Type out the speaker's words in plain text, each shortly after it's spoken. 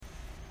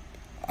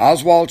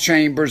Oswald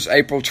Chambers,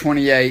 April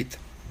 28th,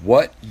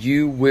 What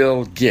You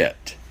Will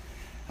Get.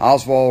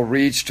 Oswald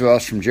reads to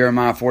us from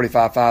Jeremiah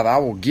 45:5, I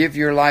will give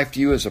your life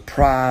to you as a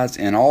prize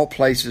in all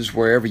places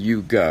wherever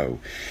you go.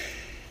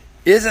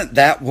 Isn't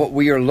that what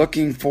we are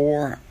looking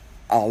for?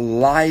 A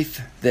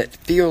life that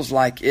feels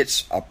like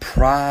it's a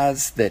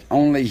prize that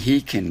only He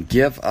can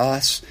give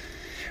us?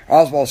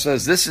 Oswald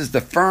says, this is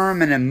the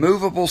firm and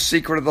immovable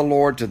secret of the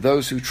Lord to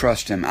those who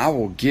trust Him. I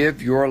will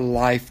give your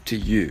life to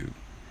you.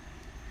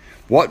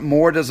 What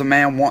more does a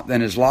man want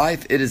than his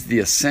life? It is the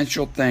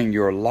essential thing.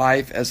 Your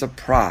life as a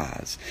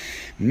prize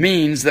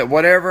means that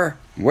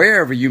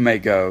wherever you may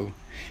go,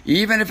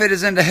 even if it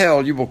is into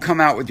hell, you will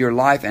come out with your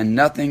life and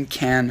nothing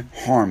can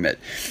harm it.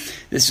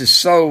 This is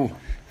so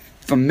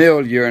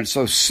familiar and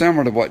so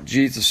similar to what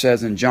Jesus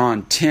says in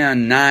John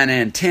 10:9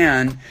 and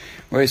 10,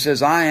 where He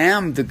says, I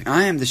am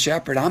the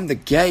shepherd, I'm the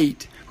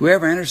gate.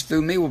 Whoever enters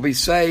through me will be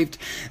saved.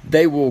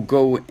 They will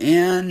go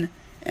in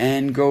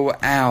and go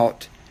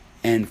out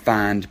and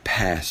find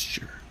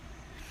pasture.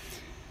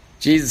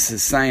 Jesus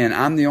is saying,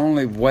 I'm the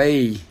only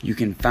way you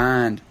can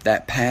find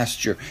that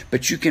pasture,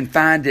 but you can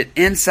find it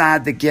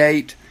inside the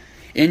gate,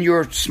 in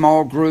your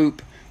small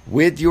group,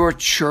 with your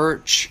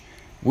church,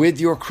 with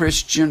your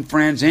Christian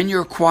friends, in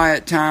your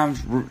quiet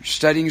times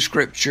studying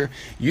Scripture.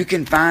 You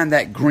can find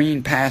that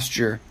green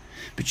pasture,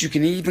 but you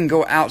can even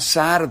go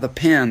outside of the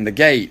pen, the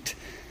gate,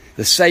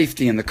 the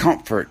safety and the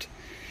comfort,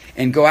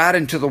 and go out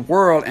into the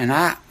world, and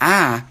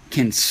I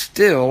can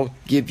still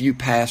give you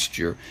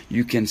pasture.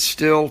 You can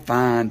still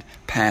find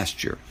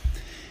pasture.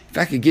 If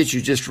I could get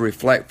you just to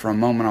reflect for a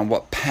moment on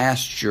what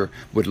pasture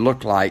would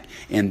look like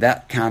in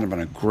that kind of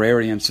an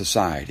agrarian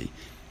society,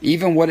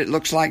 even what it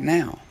looks like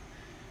now.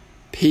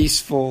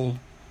 Peaceful,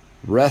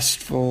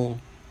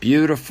 restful,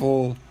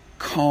 beautiful,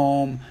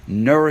 calm,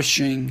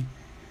 nourishing.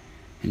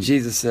 And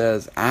Jesus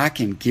says, I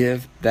can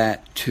give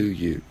that to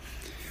you.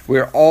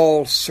 We're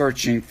all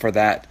searching for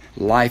that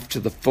life to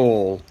the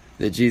full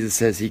that Jesus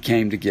says He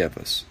came to give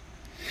us.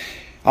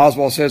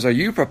 Oswald says, are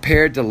you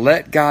prepared to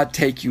let God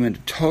take you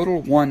into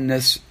total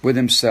oneness with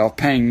Himself,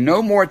 paying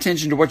no more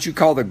attention to what you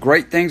call the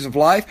great things of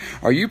life?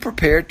 Are you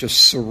prepared to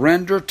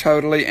surrender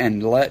totally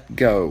and let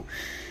go?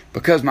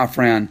 Because, my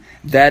friend,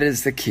 that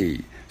is the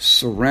key.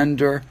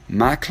 Surrender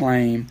my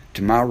claim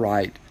to my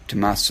right to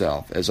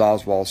myself, as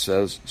Oswald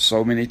says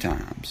so many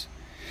times.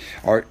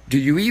 Or do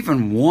you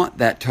even want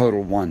that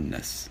total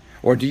oneness?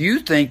 Or do you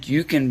think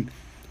you can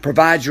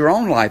provide your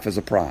own life as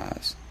a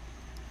prize?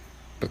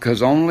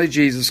 Because only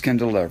Jesus can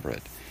deliver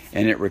it,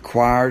 and it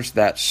requires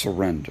that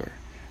surrender.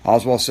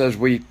 Oswald says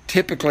we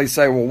typically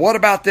say, well, what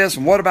about this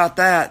and what about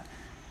that?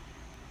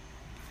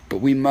 But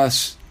we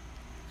must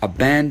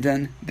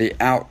abandon the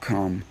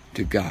outcome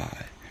to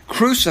God.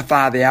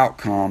 Crucify the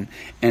outcome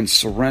and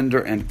surrender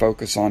and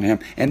focus on Him.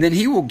 And then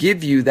He will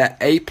give you that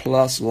A+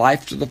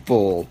 life to the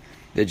full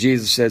that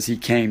Jesus says He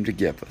came to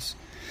give us.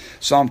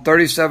 Psalm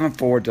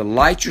 37:4,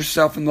 delight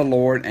yourself in the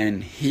Lord,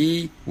 and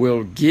He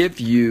will give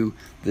you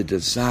the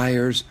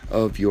desires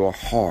of your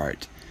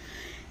heart.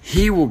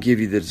 He will give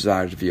you the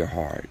desires of your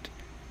heart.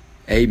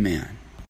 Amen.